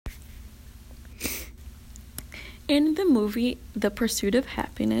In the movie The Pursuit of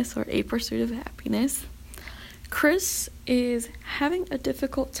Happiness, or A Pursuit of Happiness, Chris is having a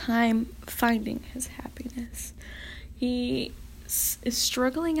difficult time finding his happiness. He is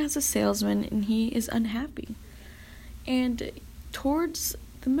struggling as a salesman and he is unhappy. And towards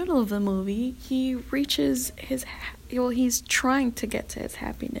the middle of the movie, he reaches he's trying to get to his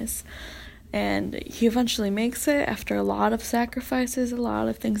happiness. And he eventually makes it after a lot of sacrifices, a lot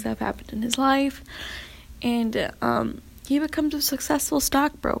of things that have happened in his life. And he becomes a successful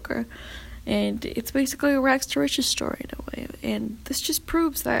stockbroker. And it's basically a rags to riches story in a way. And this just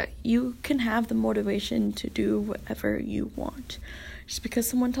proves that you can have the motivation to do whatever you want. Just because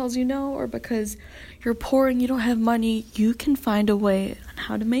someone tells you no, or because you're poor and you don't have money, you can find a way on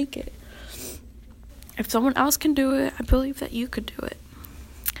how to make it. If someone else can do it, I believe that you could do it.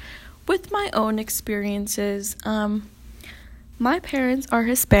 With my own experiences, my parents are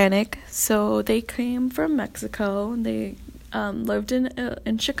Hispanic, so they came from Mexico, and they lived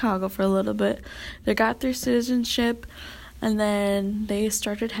in Chicago for a little bit. They got their citizenship, and then they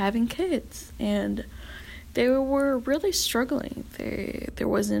started having kids, and they were really struggling. There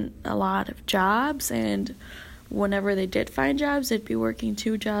wasn't a lot of jobs, and whenever they did find jobs, they'd be working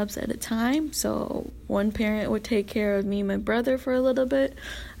 2 jobs at a time. So one parent would take care of me and my brother for a little bit,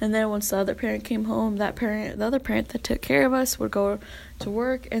 and then once the other parent came home, the other parent that took care of us would go to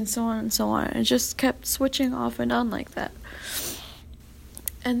work, and so on and so on. It just kept switching off and on like that.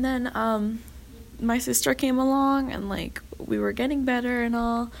 And then my sister came along, and we were getting better and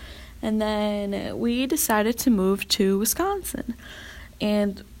all, and then we decided to move to Wisconsin.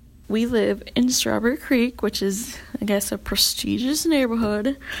 And we live in Strawberry Creek, which is, I guess, a prestigious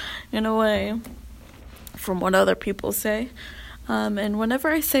neighborhood in a way, from what other people say. And whenever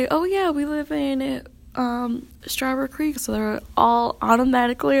I say, oh yeah, we live in Strawberry Creek, so they're all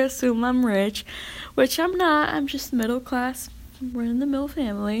automatically assume I'm rich, which I'm not. I'm just middle class, run-of-the-mill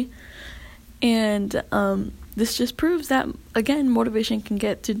family. And this just proves that, again, motivation can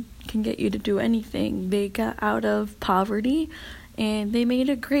get you to do anything. They got out of poverty, and they made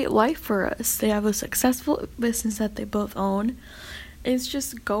a great life for us. They have a successful business that they both own. It's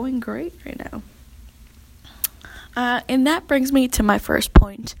just going great right now. And that brings me to my first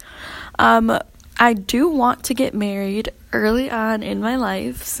point. I do want to get married early on in my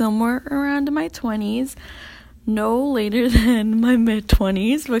life, somewhere around my 20s, no later than my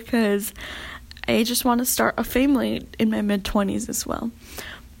mid-20s, because I just want to start a family in my mid-20s as well.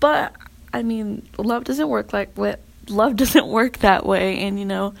 But, I mean, love doesn't work that way, and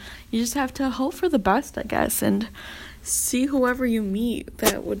you just have to hope for the best, I guess, and see whoever you meet.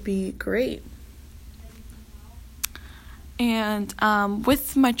 That would be great. And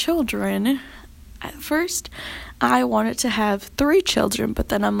with my children, at first I wanted to have 3 children, but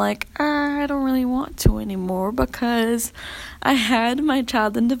then I'm like, I don't really want to anymore, because I had my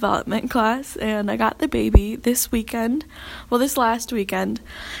child and development class, and I got the baby this last weekend,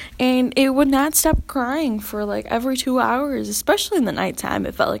 and it would not stop crying for every 2 hours, especially in the nighttime.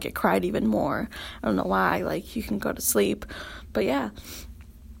 It felt like it cried even more. I don't know why, you can go to sleep, but yeah.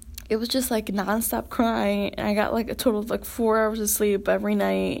 It was just nonstop crying. I got a total of 4 hours of sleep every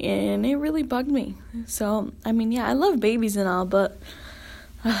night, and it really bugged me. So, I mean, yeah, I love babies and all, but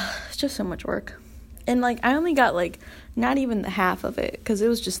it's just so much work. And I only got not even the half of it, because it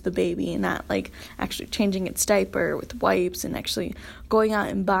was just the baby, and not actually changing its diaper with wipes, and actually going out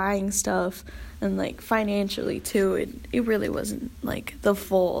and buying stuff, and financially too. It really wasn't the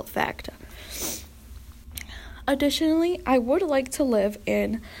full factor. Additionally, I would like to live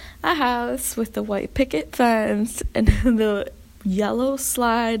in a house with the white picket fence and the yellow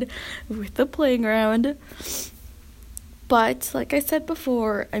slide with the playground. But like I said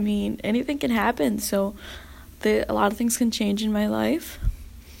before, I mean, anything can happen, so a lot of things can change in my life.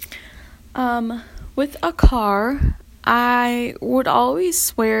 With a car, I would always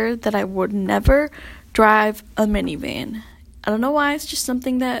swear that I would never drive a minivan. I don't know why, it's just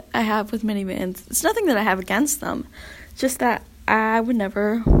something that I have with minivans. It's nothing that I have against them. It's just that I would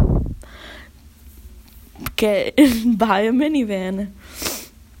never buy a minivan.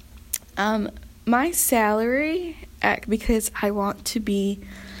 My salary, because I want to be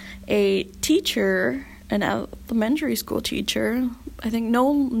a teacher, an elementary school teacher, I think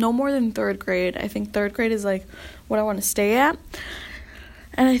no more than 3rd grade. I think 3rd grade is what I want to stay at.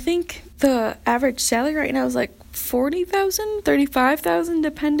 And I think the average salary right now is $40,000, $35,000,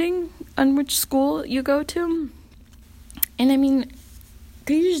 depending on which school you go to. And I mean,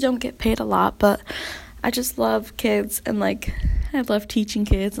 teachers don't get paid a lot, but I just love kids, and I love teaching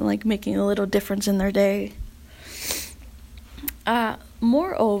kids and making a little difference in their day.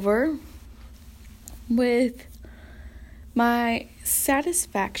 Moreover, with My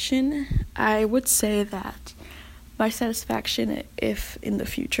satisfaction, I would say that my satisfaction, if in the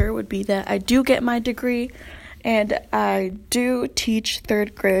future, would be that I do get my degree and I do teach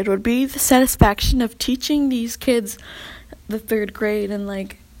third grade, would be the satisfaction of teaching these kids the third grade and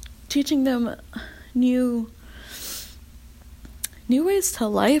like teaching them new ways to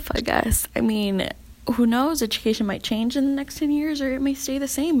life, I guess. I mean, who knows, education might change in the next 10 years or it may stay the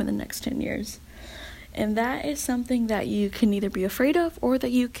same in the next 10 years. And that is something that you can either be afraid of or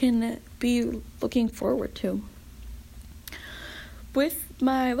that you can be looking forward to. With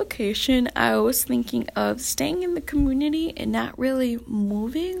my location, I was thinking of staying in the community and not really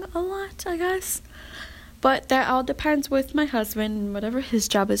moving a lot, I guess. But that all depends with my husband and whatever his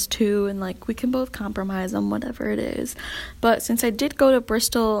job is too, and like we can both compromise on whatever it is. But since I did go to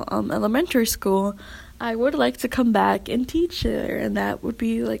Bristol Elementary School, I would like to come back and teach there, and that would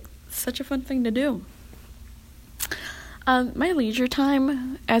be like such a fun thing to do. My leisure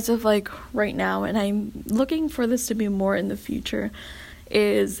time, as of like right now, and I'm looking for this to be more in the future,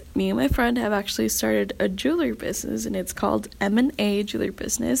 is me and my friend have actually started a jewelry business, and it's called M&A Jewelry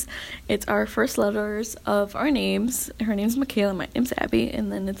Business. It's our first letters of our names. Her name's Michaela, my name's Abby,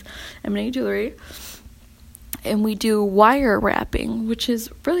 and then it's M&A Jewelry. And we do wire wrapping, which is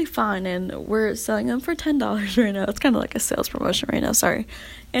really fun, and we're selling them for $10 right now. It's kind of like a sales promotion right now, sorry.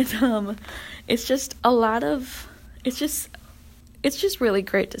 And it's just a lot of, it's just really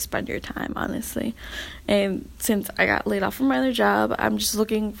great to spend your time, honestly. And since I got laid off from my other job, I'm just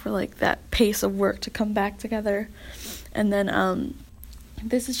looking for like that pace of work to come back together. And then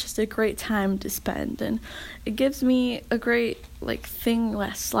this is just a great time to spend, and it gives me a great like thing /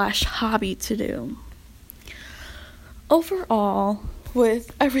 hobby to do. Overall,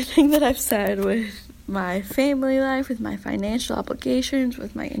 with everything that I've said, with my family life, with my financial obligations,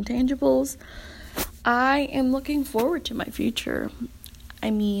 with my intangibles, I am looking forward to my future.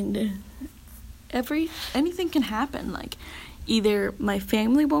 I mean, anything can happen. Like, either my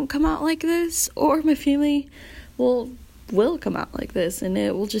family won't come out like this, or my family will come out like this, and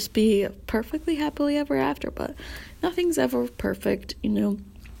it will just be perfectly happily ever after. But nothing's ever perfect, you know.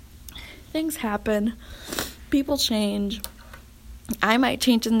 Things happen. People change. I might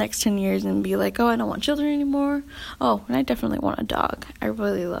change in the next 10 years and be like, oh, I don't want children anymore. Oh, and I definitely want a dog. I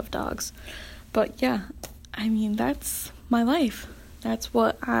really love dogs. But yeah, I mean, that's my life. That's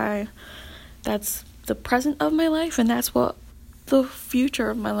the present of my life, and that's what the future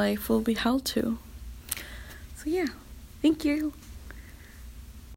of my life will be held to. So yeah, thank you.